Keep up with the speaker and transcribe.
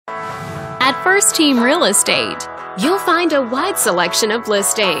First Team Real Estate. You'll find a wide selection of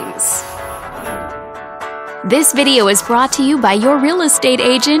listings. This video is brought to you by your real estate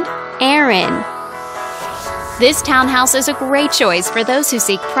agent, Aaron. This townhouse is a great choice for those who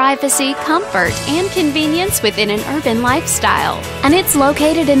seek privacy, comfort, and convenience within an urban lifestyle, and it's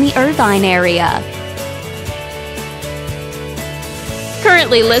located in the Irvine area.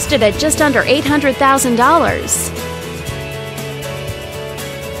 Currently listed at just under $800,000.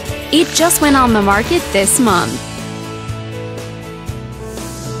 It just went on the market this month.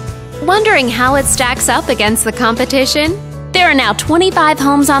 Wondering how it stacks up against the competition? There are now 25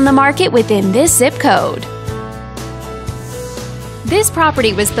 homes on the market within this zip code. This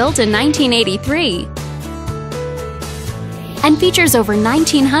property was built in 1983 and features over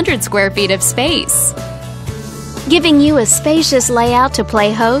 1,900 square feet of space, giving you a spacious layout to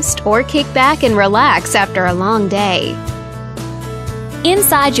play host or kick back and relax after a long day.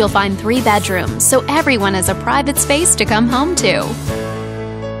 Inside, you'll find 3 bedrooms, so everyone has a private space to come home to,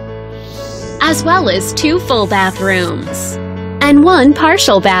 as well as 2 full bathrooms and 1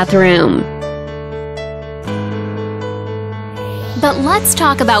 partial bathroom. But let's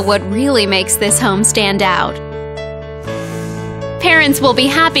talk about what really makes this home stand out. Parents will be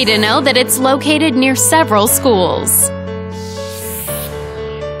happy to know that it's located near several schools.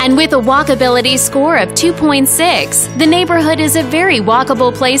 And with a walkability score of 2.6, the neighborhood is a very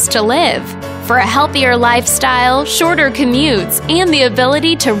walkable place to live for a healthier lifestyle, shorter commutes, and the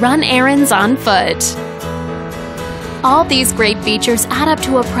ability to run errands on foot. All these great features add up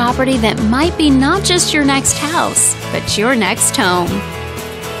to a property that might be not just your next house, but your next home.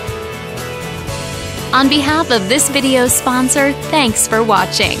 On behalf of this video's sponsor, thanks for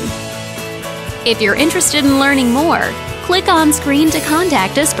watching. If you're interested in learning more, click on screen to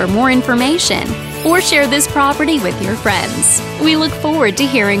contact us for more information or share this property with your friends. We look forward to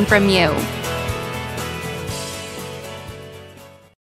hearing from you.